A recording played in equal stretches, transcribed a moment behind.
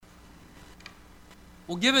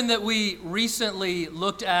Well, given that we recently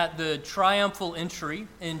looked at the triumphal entry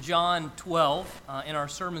in John 12 in our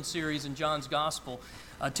sermon series in John's Gospel,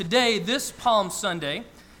 today, this Palm Sunday,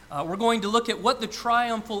 we're going to look at what the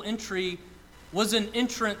triumphal entry was an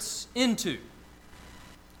entrance into.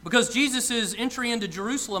 Because Jesus' entry into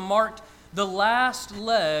Jerusalem marked the last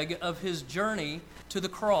leg of his journey to the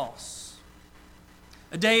cross.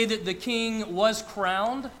 A day that the king was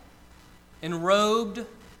crowned and robed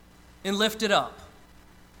and lifted up,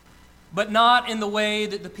 but not in the way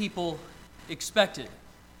that the people expected,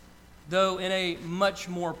 though in a much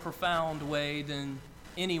more profound way than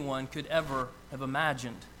anyone could ever have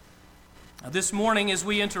imagined. This morning, as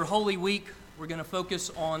we enter Holy Week, we're going to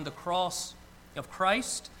focus on the cross of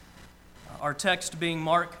Christ, our text being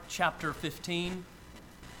Mark chapter 15.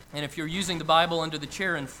 And if you're using the Bible under the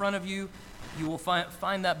chair in front of you, you will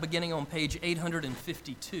find that beginning on page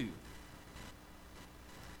 852.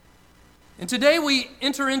 And today we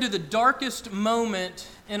enter into the darkest moment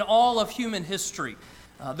in all of human history,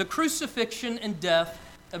 the crucifixion and death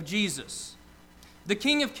of Jesus, the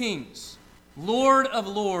King of Kings, Lord of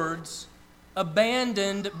Lords,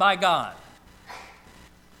 abandoned by God,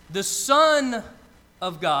 the Son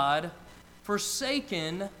of God,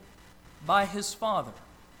 forsaken by his Father.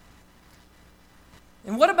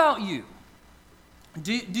 And what about you?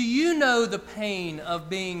 Do you know the pain of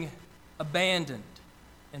being abandoned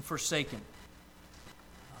and forsaken?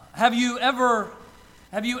 Have you ever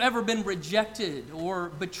been rejected or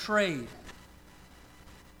betrayed?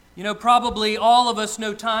 You know, probably all of us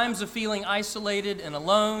know times of feeling isolated and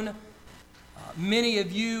alone. Many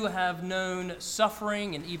of you have known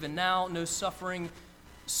suffering, and even now know suffering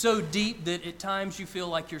so deep that at times you feel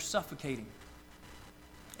like you're suffocating.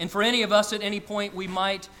 And for any of us at any point, we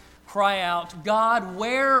might cry out, God,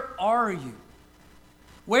 where are you?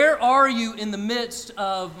 Where are you in the midst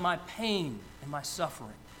of my pain and my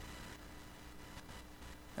suffering?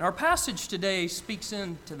 And our passage today speaks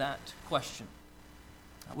into that question.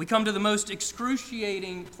 We come to the most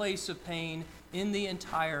excruciating place of pain in the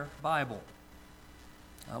entire Bible,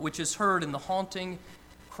 which is heard in the haunting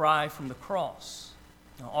cry from the cross,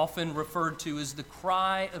 often referred to as the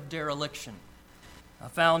cry of dereliction.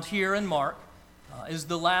 Found here in Mark is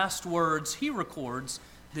the last words he records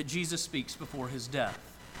that Jesus speaks before his death.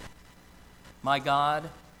 My God,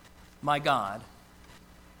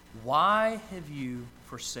 why have you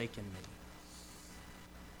forsaken me?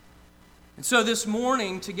 And so this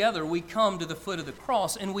morning together we come to the foot of the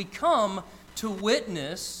cross, and we come to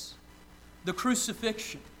witness the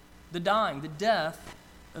crucifixion, the dying, the death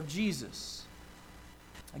of Jesus.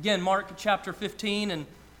 Again, Mark chapter 15, and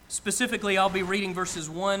specifically I'll be reading verses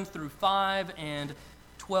 1 through 5 and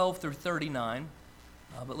 12 through 39.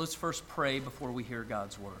 But let's first pray before we hear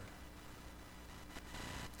God's word.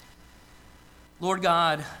 Lord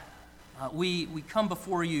God, we come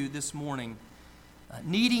before you this morning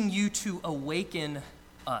needing you to awaken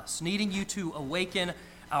us, needing you to awaken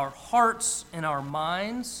our hearts and our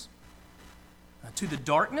minds to the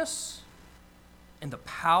darkness and the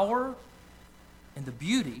power and the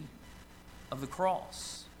beauty of the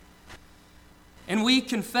cross. And we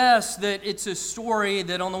confess that it's a story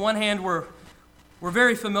that on the one hand we're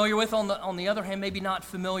very familiar with, on the other hand maybe not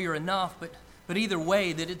familiar enough, but either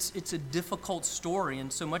way, that it's a difficult story,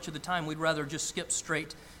 and so much of the time we'd rather just skip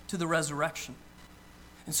straight to the resurrection.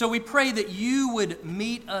 And so we pray that you would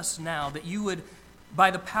meet us now, that you would, by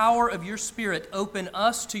the power of your Spirit, open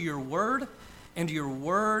us to your word and your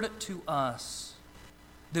word to us,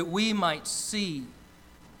 that we might see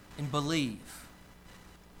and believe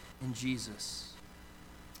in Jesus.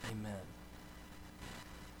 Amen.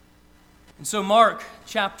 And so Mark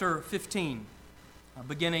chapter 15,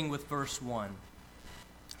 beginning with verse 1.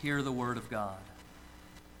 Hear the word of God.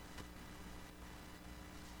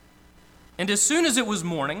 And as soon as it was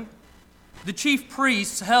morning, the chief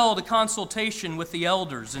priests held a consultation with the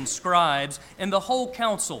elders and scribes and the whole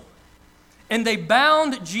council. And they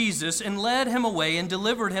bound Jesus and led him away and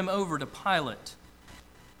delivered him over to Pilate.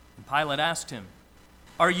 And Pilate asked him,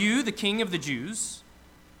 "Are you the king of the Jews?"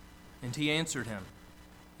 And he answered him,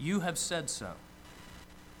 "You have said so."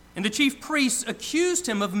 And the chief priests accused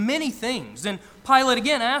him of many things. And Pilate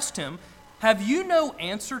again asked him, "Have you no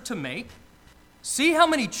answer to make? See how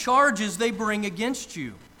many charges they bring against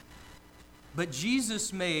you." But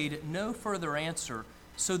Jesus made no further answer,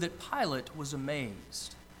 so that Pilate was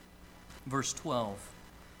amazed. Verse 12.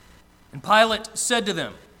 And Pilate said to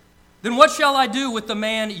them, "Then what shall I do with the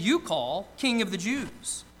man you call King of the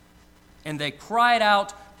Jews?" And they cried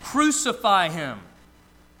out, "Crucify him."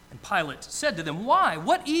 And Pilate said to them, "Why?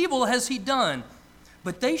 What evil has he done?"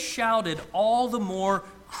 But they shouted all the more,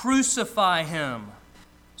 "Crucify him."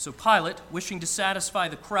 So Pilate, wishing to satisfy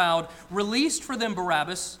the crowd, released for them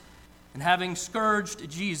Barabbas, and having scourged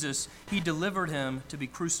Jesus, he delivered him to be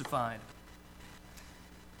crucified.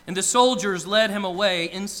 And the soldiers led him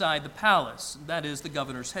away inside the palace, that is, the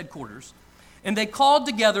governor's headquarters. And they called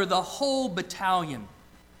together the whole battalion,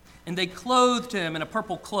 and they clothed him in a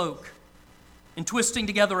purple cloak, and twisting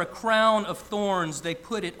together a crown of thorns, they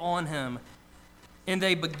put it on him, and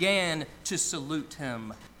they began to salute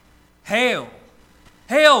him. "Hail!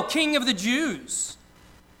 Hail, King of the Jews!"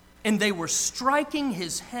 And they were striking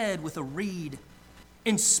his head with a reed,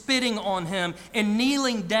 and spitting on him, and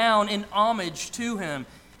kneeling down in homage to him.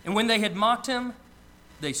 And when they had mocked him,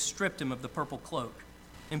 they stripped him of the purple cloak,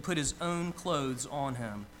 and put his own clothes on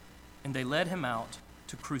him, and they led him out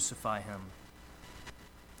to crucify him.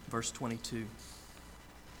 Verse 22.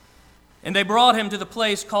 And they brought him to the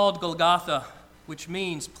place called Golgotha, which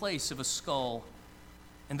means place of a skull.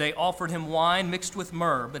 And they offered him wine mixed with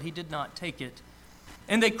myrrh, but he did not take it.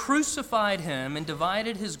 And they crucified him and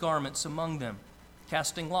divided his garments among them,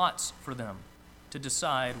 casting lots for them to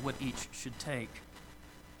decide what each should take.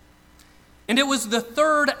 And it was the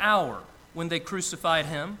third hour when they crucified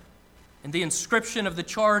him, and the inscription of the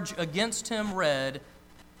charge against him read,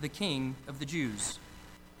 "The King of the Jews."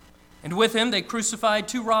 And with him they crucified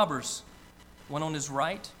two robbers, one on his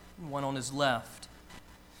right and one on his left.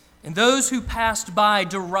 And those who passed by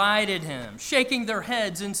derided him, shaking their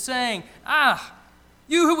heads and saying, "Ah,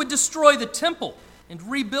 you who would destroy the temple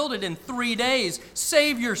and rebuild it in 3 days,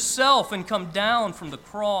 save yourself and come down from the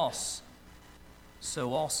cross."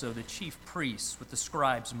 So also the chief priests with the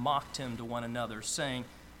scribes mocked him to one another, saying,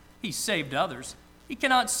 "He saved others. He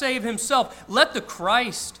cannot save himself. Let the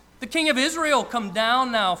Christ, the King of Israel, come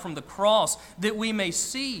down now from the cross, that we may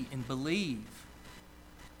see and believe."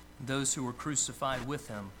 Those who were crucified with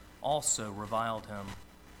him also reviled him.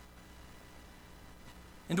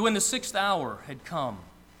 And when the 6th hour had come,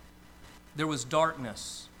 there was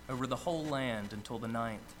darkness over the whole land until the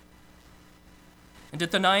 9th. And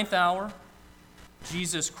at the 9th hour,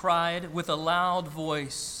 Jesus cried with a loud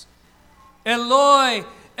voice, "Eloi,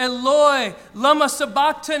 Eloi, lama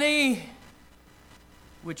sabachthani,"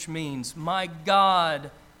 which means, my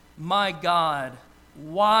God,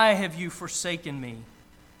 why have you forsaken me?"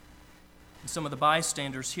 And some of the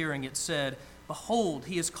bystanders hearing it said, "Behold,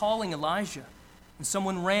 he is calling Elijah." And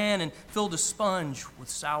someone ran and filled a sponge with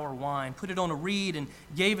sour wine, put it on a reed, and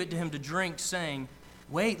gave it to him to drink, saying,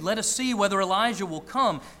 "Wait, let us see whether Elijah will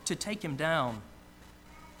come to take him down."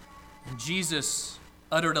 And Jesus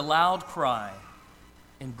uttered a loud cry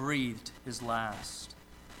and breathed his last.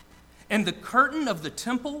 And the curtain of the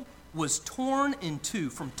temple was torn in two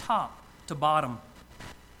from top to bottom.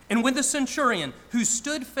 And when the centurion who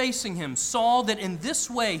stood facing him saw that in this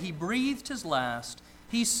way he breathed his last,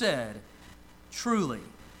 he said, "Truly,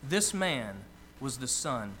 this man was the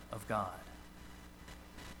Son of God."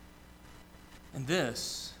 And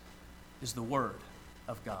this is the word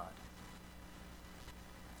of God.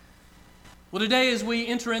 Well, today as we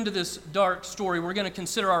enter into this dark story, we're going to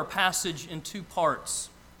consider our passage in two parts.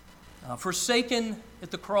 Forsaken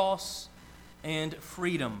at the cross and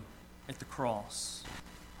freedom at the cross.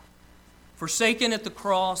 Forsaken at the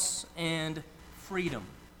cross and freedom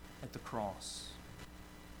at the cross.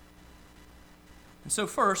 And so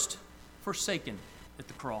first, forsaken at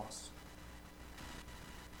the cross.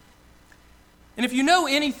 And if you know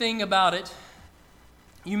anything about it,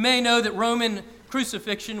 you may know that Roman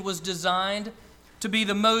crucifixion was designed to be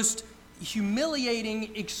the most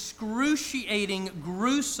humiliating, excruciating,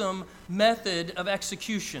 gruesome method of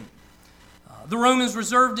execution. The Romans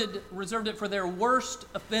reserved it for their worst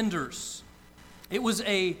offenders. It was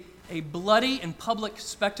a bloody and public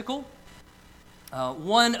spectacle,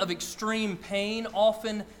 one of extreme pain,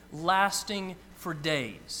 often lasting for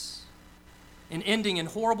days, and ending in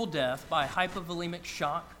horrible death by hypovolemic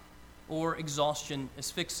shock or exhaustion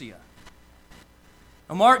asphyxia.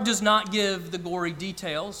 Now, Mark does not give the gory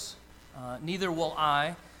details, neither will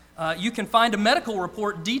I. You can find a medical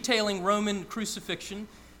report detailing Roman crucifixion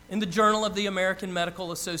in the Journal of the American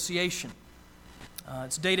Medical Association.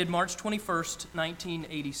 It's dated March 21st,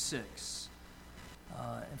 1986.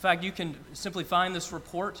 In fact, you can simply find this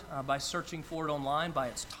report by searching for it online by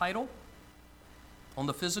its title, "On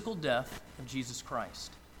the Physical Death of Jesus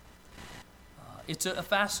Christ." It's a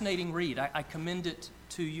fascinating read. I commend it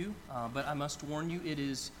to you, but I must warn you, it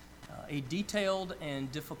is a detailed and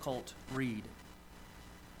difficult read.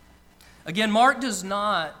 Again, Mark does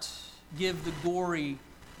not give the gory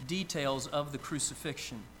details of the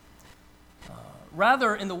crucifixion.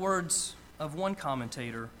 Rather, in the words of one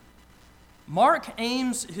commentator, Mark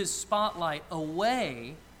aims his spotlight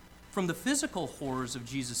away from the physical horrors of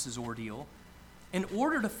Jesus' ordeal in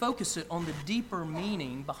order to focus it on the deeper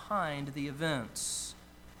meaning behind the events.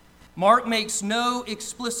 Mark makes no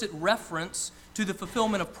explicit reference to the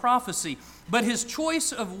fulfillment of prophecy, but his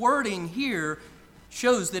choice of wording here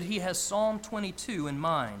shows that he has Psalm 22 in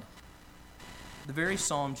mind, the very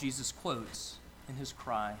psalm Jesus quotes in his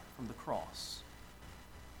cry from the cross.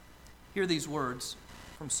 Hear these words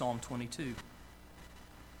from Psalm 22.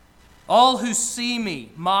 All who see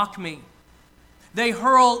me mock me. They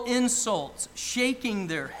hurl insults, shaking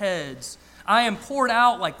their heads. I am poured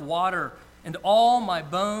out like water, and all my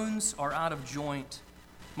bones are out of joint.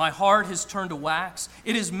 My heart has turned to wax.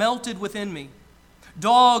 It is melted within me.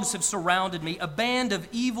 Dogs have surrounded me. A band of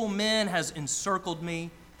evil men has encircled me.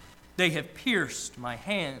 They have pierced my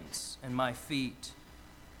hands and my feet.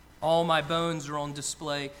 All my bones are on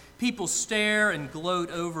display. People stare and gloat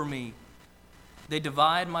over me. They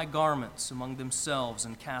divide my garments among themselves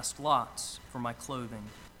and cast lots for my clothing.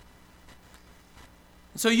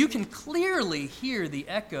 So you can clearly hear the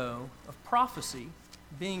echo of prophecy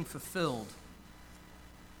being fulfilled.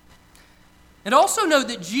 And also note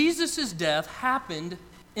that Jesus' death happened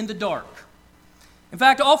in the dark. In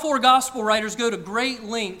fact, all four gospel writers go to great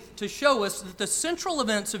length to show us that the central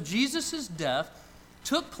events of Jesus' death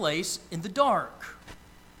took place in the dark.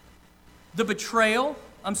 The betrayal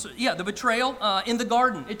in the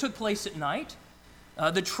garden, it took place at night.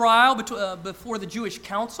 The trial before the Jewish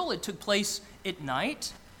council, it took place at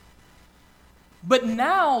night. But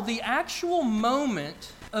now the actual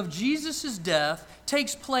moment of Jesus' death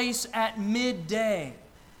takes place at midday,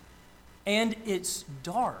 and it's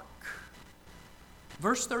dark.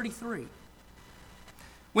 Verse 33.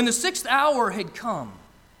 When the 6th hour had come,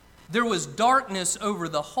 there was darkness over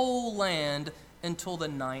the whole land until the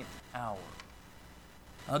 9th hour.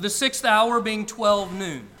 The 6th hour being 12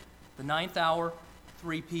 noon, the 9th hour,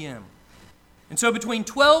 3 p.m. And so between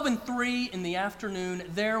 12 and 3 in the afternoon,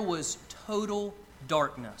 there was total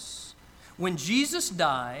darkness. When Jesus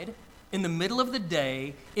died, in the middle of the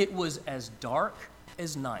day, it was as dark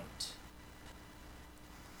as night.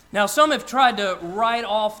 Now, some have tried to write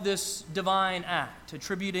off this divine act,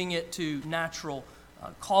 attributing it to natural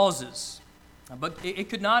causes. But it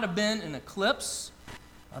could not have been an eclipse.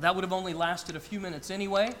 That would have only lasted a few minutes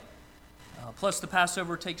anyway. Plus, the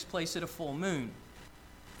Passover takes place at a full moon.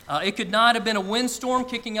 It could not have been a windstorm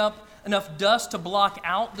kicking up enough dust to block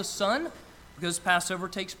out the sun, because Passover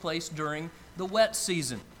takes place during the wet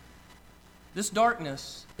season. This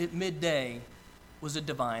darkness at midday was a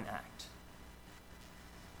divine act.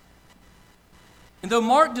 And though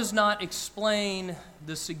Mark does not explain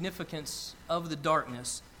the significance of the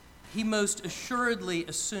darkness, he most assuredly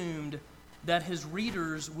assumed that his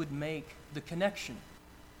readers would make the connection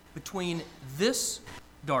between this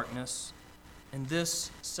darkness and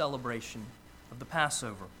this celebration of the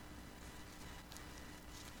Passover.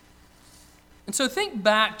 And so think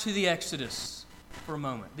back to the Exodus for a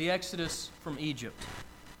moment, the Exodus from Egypt.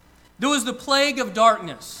 There was the plague of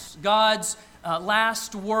darkness, God's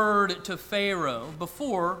last word to Pharaoh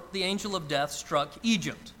before the angel of death struck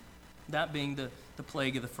Egypt, that being the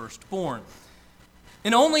plague of the firstborn.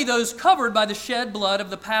 And only those covered by the shed blood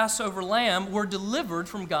of the Passover lamb were delivered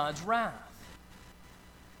from God's wrath.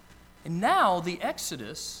 And now the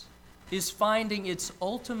Exodus is finding its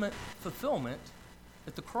ultimate fulfillment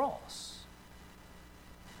at the cross.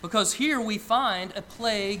 Because here we find a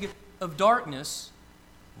plague of darkness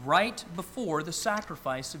right before the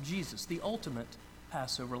sacrifice of Jesus, the ultimate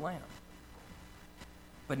Passover lamb.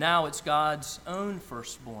 But now it's God's own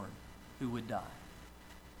firstborn who would die.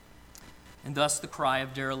 And thus the cry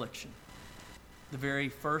of dereliction, the very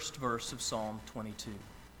first verse of Psalm 22.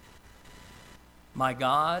 My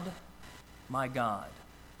God,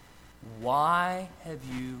 why have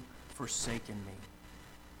you forsaken me?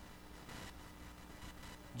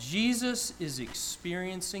 Jesus is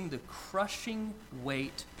experiencing the crushing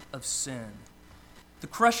weight of sin, the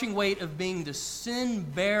crushing weight of being the sin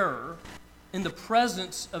bearer in the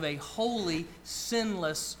presence of a holy,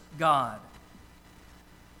 sinless God.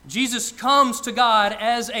 Jesus comes to God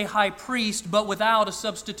as a high priest, but without a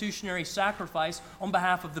substitutionary sacrifice on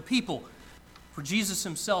behalf of the people. For Jesus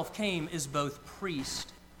himself came as both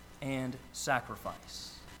priest and sacrifice.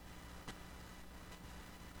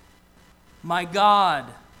 My God,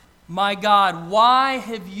 why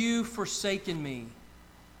have you forsaken me?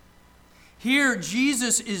 Here,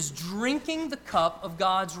 Jesus is drinking the cup of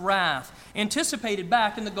God's wrath, anticipated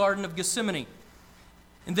back in the Garden of Gethsemane.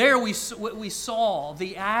 And there we saw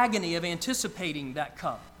the agony of anticipating that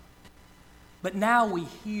cup. But now we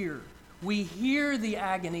hear the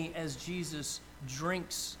agony as Jesus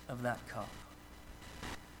drinks of that cup.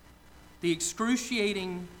 The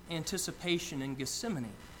excruciating anticipation in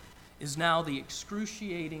Gethsemane is now the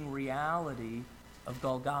excruciating reality of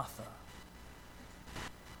Golgotha.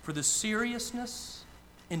 For the seriousness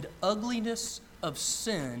and ugliness of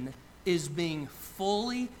sin is being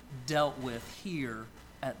fully dealt with here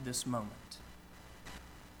at this moment.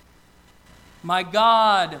 My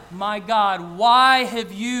God, why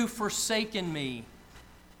have you forsaken me?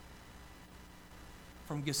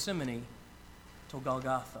 From Gethsemane to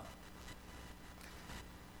Golgotha.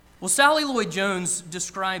 Well, Sally Lloyd-Jones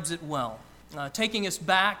describes it well, taking us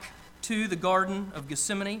back to the Garden of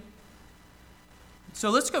Gethsemane.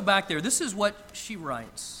 So let's go back there. This is what she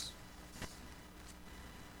writes.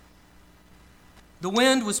 The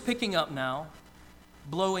wind was picking up now,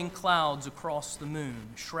 blowing clouds across the moon,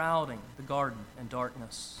 shrouding the garden in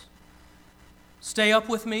darkness. "Stay up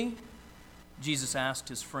with me?" Jesus asked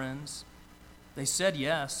his friends. They said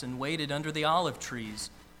yes and waited under the olive trees,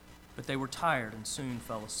 but they were tired and soon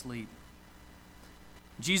fell asleep.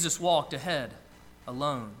 Jesus walked ahead,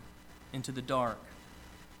 alone, into the dark.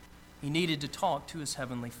 He needed to talk to his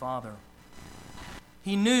heavenly Father.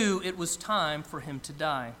 He knew it was time for him to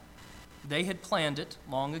die. They had planned it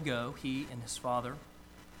long ago, he and his Father.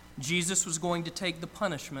 Jesus was going to take the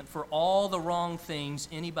punishment for all the wrong things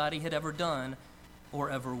anybody had ever done or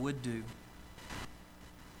ever would do.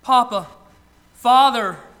 "Papa,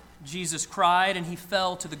 Father," Jesus cried, and he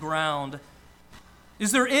fell to the ground.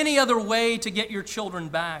 "Is there any other way to get your children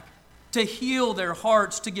back, to heal their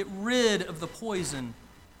hearts, to get rid of the poison?"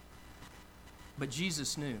 But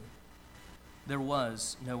Jesus knew there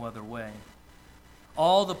was no other way.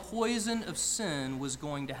 All the poison of sin was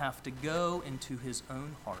going to have to go into his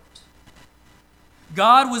own heart.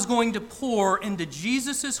 God was going to pour into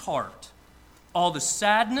Jesus' heart all the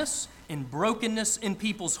sadness and brokenness in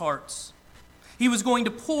people's hearts. He was going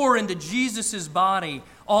to pour into Jesus' body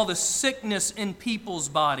all the sickness in people's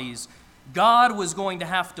bodies. God was going to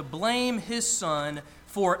have to blame his Son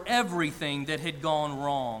for everything that had gone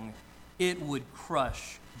wrong. It would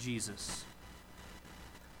crush Jesus.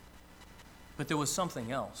 But there was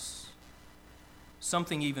something else,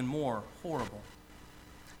 something even more horrible.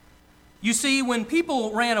 You see, when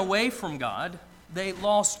people ran away from God, they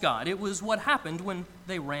lost God. It was what happened when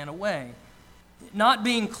they ran away. Not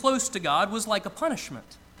being close to God was like a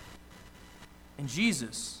punishment. And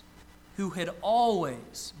Jesus, who had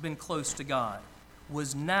always been close to God,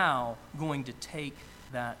 was now going to take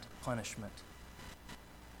that punishment.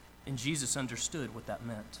 And Jesus understood what that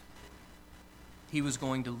meant. He was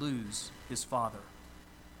going to lose his Father.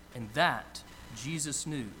 And that, Jesus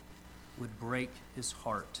knew, would break his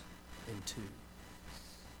heart in two.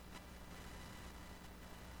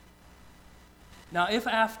 Now, if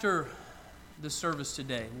after the service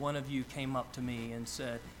today, one of you came up to me and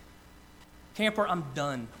said, "Camper, I'm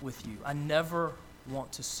done with you. I never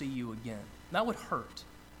want to see you again," that would hurt.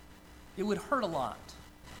 It would hurt a lot.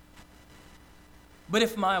 But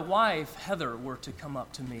if my wife, Heather, were to come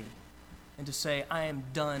up to me and to say, "I am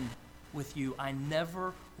done with you. I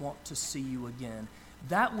never want to see you again,"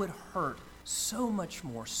 that would hurt so much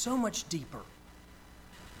more, so much deeper.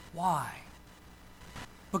 Why?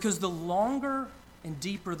 Because the longer and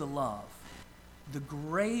deeper the love, the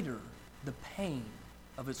greater the pain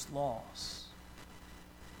of its loss.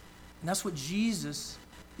 And that's what Jesus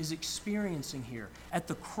is experiencing here. At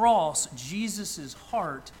the cross, Jesus'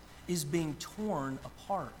 heart is being torn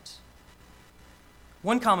apart.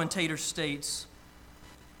 One commentator states,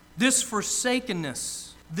 "This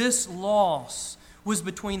forsakenness, this loss, was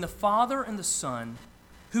between the Father and the Son,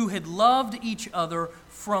 who had loved each other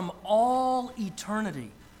from all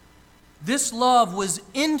eternity. This love was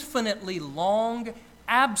infinitely long,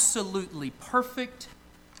 absolutely perfect,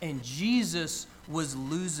 and Jesus was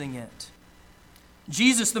losing it.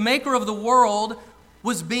 Jesus, the maker of the world,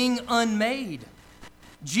 was being unmade.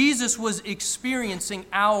 Jesus was experiencing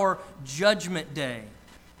our judgment day.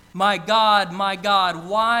 My God,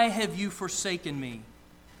 why have you forsaken me?"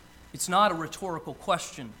 It's not a rhetorical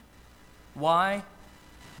question. Why?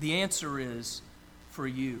 The answer is for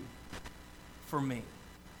you, for me,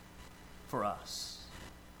 for us.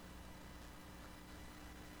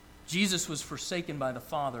 Jesus was forsaken by the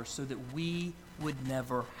Father so that we would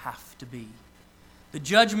never have to be. The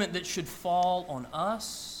judgment that should fall on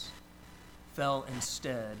us fell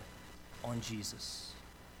instead on Jesus.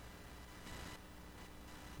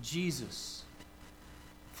 Jesus,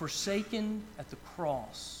 forsaken at the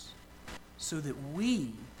cross so that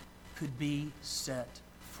we could be set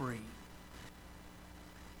free.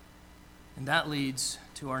 And that leads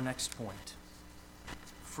to our next point: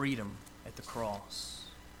 freedom at the cross.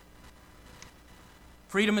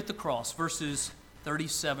 Freedom at the cross, verses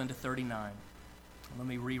 37 to 39. Let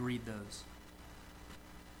me reread those.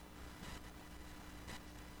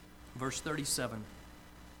 Verse 37.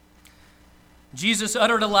 Jesus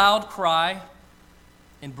uttered a loud cry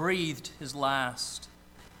and breathed his last.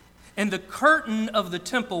 And the curtain of the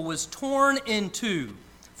temple was torn in two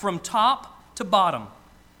from top to bottom.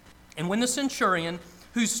 And when the centurion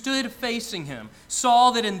who stood facing him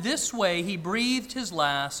saw that in this way he breathed his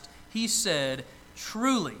last, he said,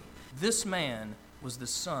 "Truly, this man was the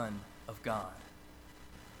Son of God."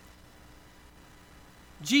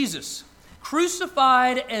 Jesus,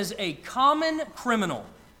 crucified as a common criminal,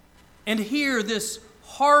 and here this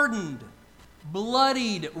hardened,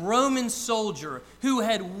 bloodied Roman soldier who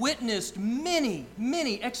had witnessed many,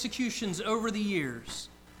 many executions over the years,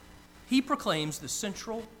 he proclaims the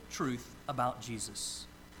central truth about Jesus.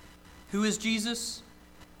 Who is Jesus?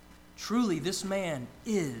 Truly, this man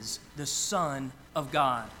is the Son of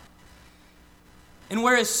God. And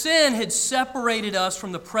whereas sin had separated us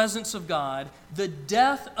from the presence of God, the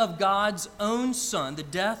death of God's own Son, the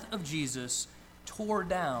death of Jesus, tore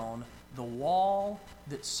down the wall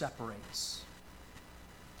that separates.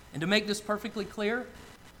 And to make this perfectly clear,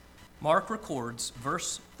 Mark records,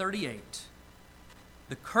 verse 38,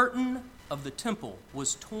 the curtain of the temple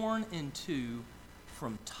was torn in two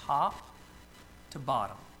from top to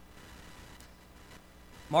bottom.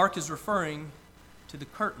 Mark is referring to the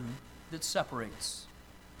curtain that separates.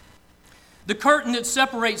 The curtain that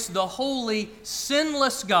separates the holy,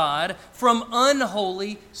 sinless God from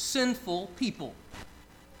unholy, sinful people.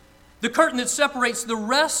 The curtain that separates the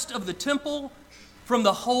rest of the temple from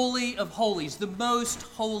the Holy of Holies, the most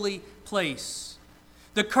holy place.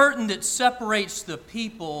 The curtain that separates the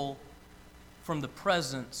people from the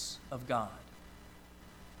presence of God.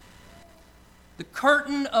 The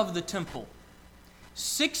curtain of the temple,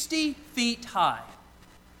 60 feet high,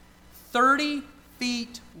 30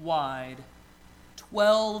 feet wide,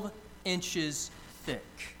 12 inches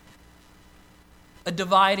thick. A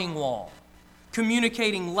dividing wall,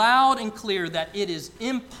 communicating loud and clear that it is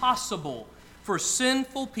impossible for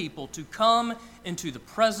sinful people to come into the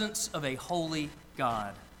presence of a holy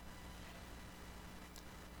God.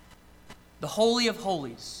 The Holy of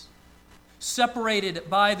Holies, separated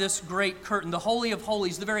by this great curtain, the Holy of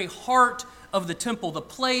Holies, the very heart of the temple, the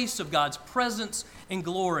place of God's presence and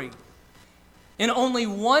glory. And only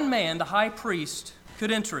one man, the high priest,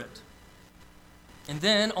 could enter it. And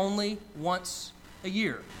then only once a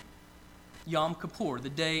year, Yom Kippur, the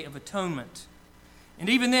Day of Atonement. And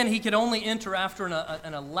even then, he could only enter after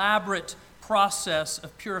an elaborate process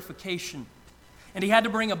of purification. And he had to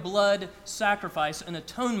bring a blood sacrifice, an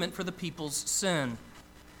atonement for the people's sin.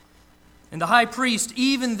 And the high priest,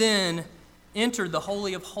 even then, entered the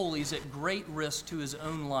Holy of Holies at great risk to his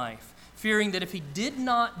own life, fearing that if he did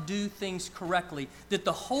not do things correctly, that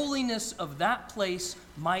the holiness of that place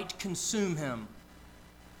might consume him.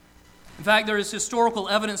 In fact, there is historical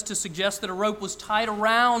evidence to suggest that a rope was tied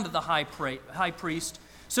around the high priest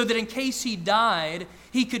so that in case he died,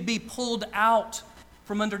 he could be pulled out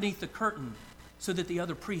from underneath the curtain so that the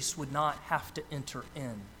other priests would not have to enter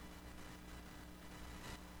in.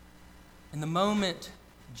 And the moment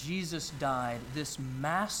Jesus died, this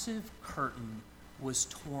massive curtain was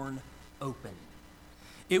torn open.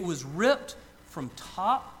 It was ripped from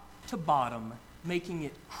top to bottom, making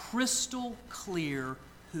it crystal clear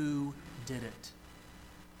who did it.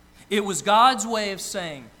 It was God's way of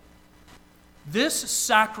saying, this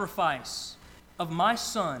sacrifice of my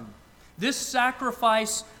Son, this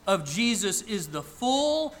sacrifice of Jesus is the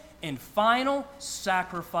full and final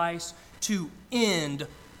sacrifice to end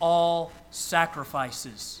all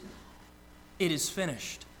sacrifices. It is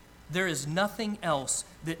finished. There is nothing else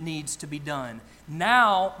that needs to be done.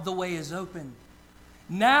 Now the way is open.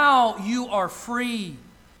 Now you are free.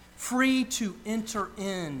 Free to enter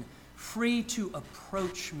in. Free to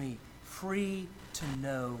approach me. Free to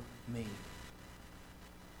know me.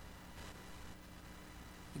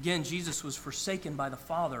 Again, Jesus was forsaken by the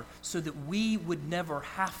Father so that we would never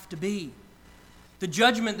have to be. The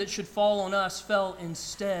judgment that should fall on us fell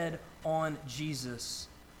instead on Jesus.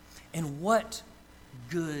 And what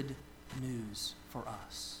good news for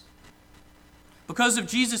us. Because of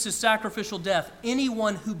Jesus' sacrificial death,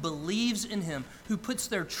 anyone who believes in him, who puts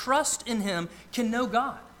their trust in him, can know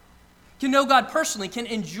God. Can know God personally, can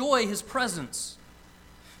enjoy his presence.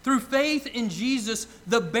 Through faith in Jesus,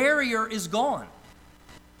 the barrier is gone.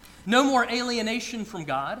 No more alienation from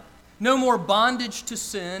God. No more bondage to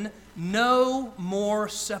sin. No more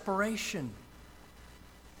separation.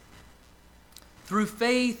 Through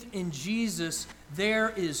faith in Jesus, there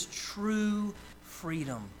is true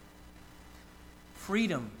freedom.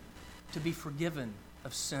 Freedom to be forgiven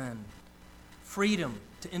of sin, freedom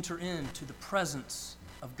to enter into the presence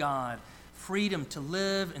of God, freedom to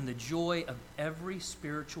live in the joy of every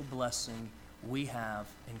spiritual blessing we have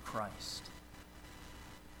in Christ.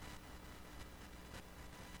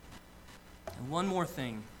 And one more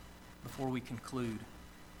thing before we conclude.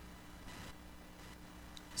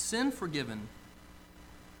 Sin forgiven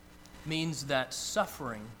means that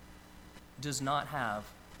suffering does not have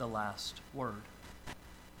the last word.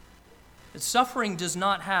 That suffering does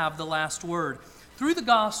not have the last word. Through the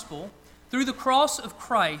gospel, through the cross of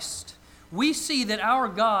Christ, we see that our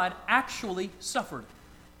God actually suffered,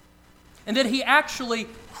 and that He actually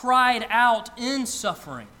cried out in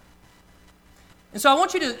suffering. And so I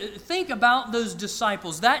want you to think about those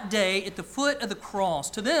disciples that day at the foot of the cross.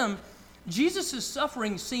 To them, Jesus'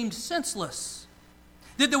 suffering seemed senseless,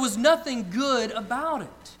 that there was nothing good about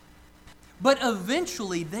it. But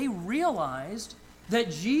eventually they realized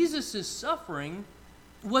that Jesus' suffering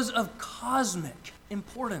was of cosmic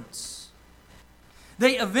importance.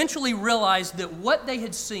 They eventually realized that what they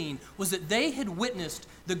had seen was that they had witnessed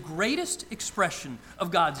the greatest expression of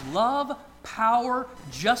God's love, power,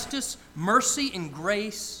 justice, mercy, and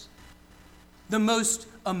grace, the most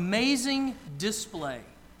amazing display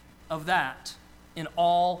of that in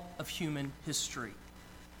all of human history.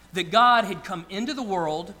 That God had come into the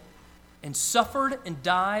world and suffered and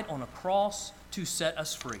died on a cross to set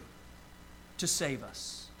us free, to save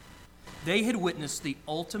us. They had witnessed the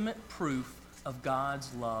ultimate proof of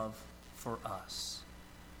God's love for us.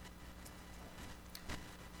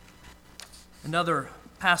 Another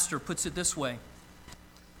pastor puts it this way: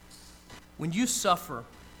 when you suffer,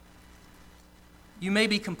 you may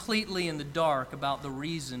be completely in the dark about the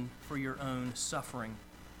reason for your own suffering.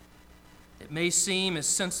 It may seem as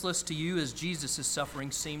senseless to you as Jesus'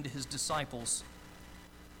 suffering seemed to his disciples.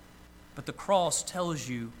 But the cross tells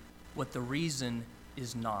you what the reason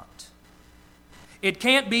is not. It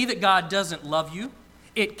can't be that God doesn't love you.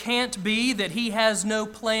 It can't be that He has no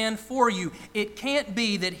plan for you. It can't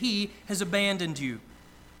be that He has abandoned you.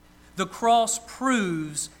 The cross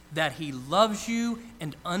proves that He loves you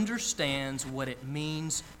and understands what it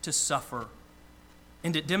means to suffer.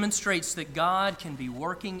 And it demonstrates that God can be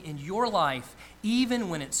working in your life even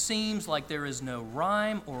when it seems like there is no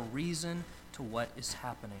rhyme or reason to what is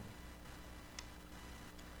happening.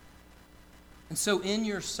 And so in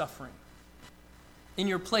your suffering, in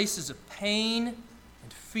your places of pain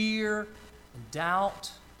and fear and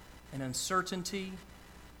doubt and uncertainty,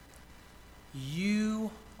 you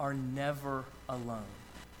are never alone.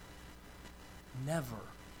 Never.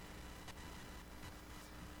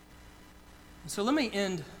 And so let me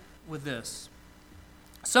end with this.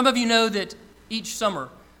 Some of you know that each summer,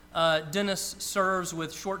 Dennis serves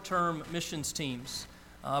with short-term missions teams,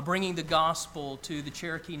 bringing the gospel to the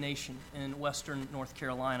Cherokee Nation in western North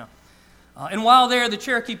Carolina. And while there, the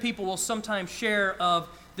Cherokee people will sometimes share of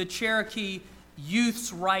the Cherokee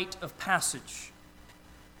youth's rite of passage.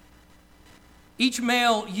 Each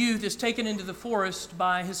male youth is taken into the forest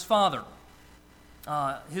by his father.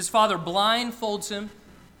 His father blindfolds him,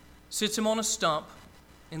 sits him on a stump,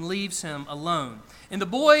 and leaves him alone. And the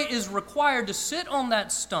boy is required to sit on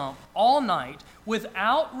that stump all night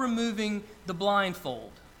without removing the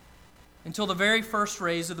blindfold until the very first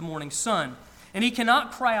rays of the morning sun. And he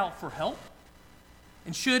cannot cry out for help.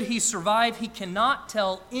 And should he survive, he cannot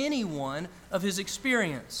tell anyone of his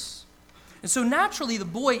experience. And so naturally, the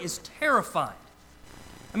boy is terrified.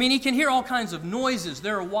 I mean, he can hear all kinds of noises.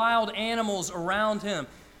 There are wild animals around him,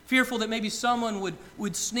 fearful that maybe someone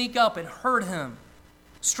would sneak up and hurt him.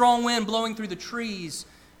 Strong wind blowing through the trees.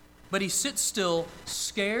 But he sits still,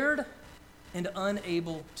 scared and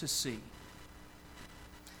unable to see.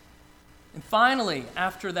 And finally,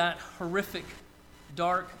 after that horrific,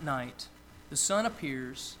 dark night, the sun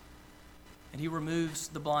appears and he removes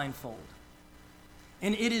the blindfold.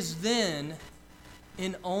 And it is then,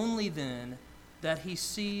 and only then, that he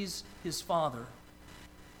sees his father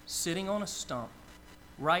sitting on a stump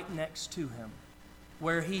right next to him,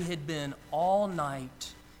 where he had been all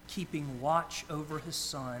night keeping watch over his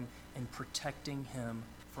son and protecting him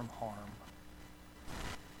from harm.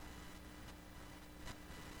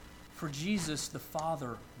 For Jesus, the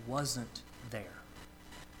Father wasn't there,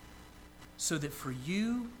 so that for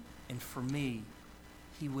you and for me,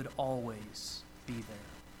 He would always be there.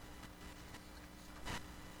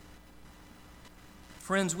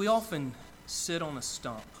 Friends, we often sit on a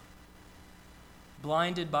stump,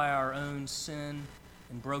 blinded by our own sin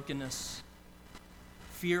and brokenness,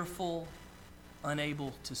 fearful,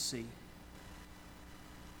 unable to see.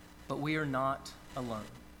 But we are not alone.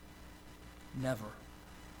 Never.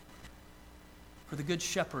 For the Good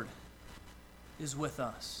Shepherd is with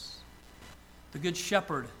us. The Good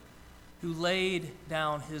Shepherd who laid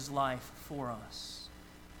down his life for us.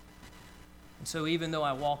 And so even though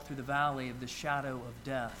I walk through the valley of the shadow of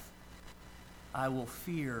death, I will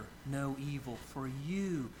fear no evil, for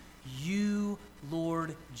you,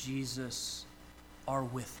 Lord Jesus, are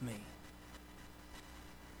with me.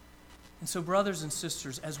 And so, brothers and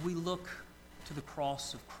sisters, as we look to the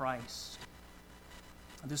cross of Christ,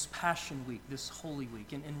 this Passion Week, this Holy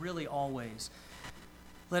Week, and really always,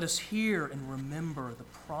 let us hear and remember the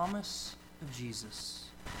promise of Jesus.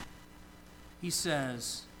 He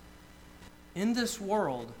says, in this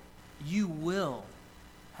world you will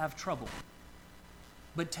have trouble,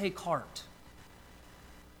 but take heart.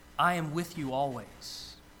 I am with you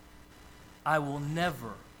always. I will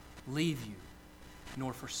never leave you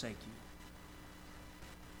nor forsake you.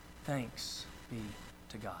 Thanks be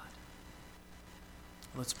to God.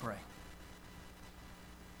 Let's pray.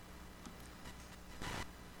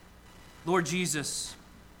 Lord Jesus,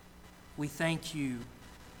 we thank you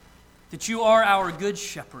that you are our good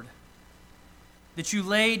shepherd, that you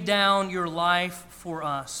laid down your life for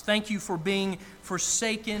us. Thank you for being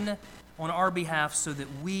forsaken on our behalf so that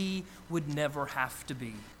we would never have to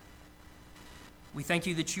be. We thank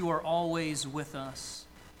you that you are always with us.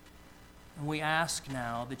 And we ask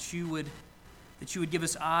now that you would give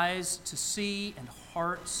us eyes to see and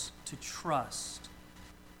hearts to trust,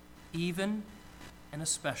 even and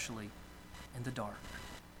especially in the dark.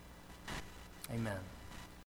 Amen.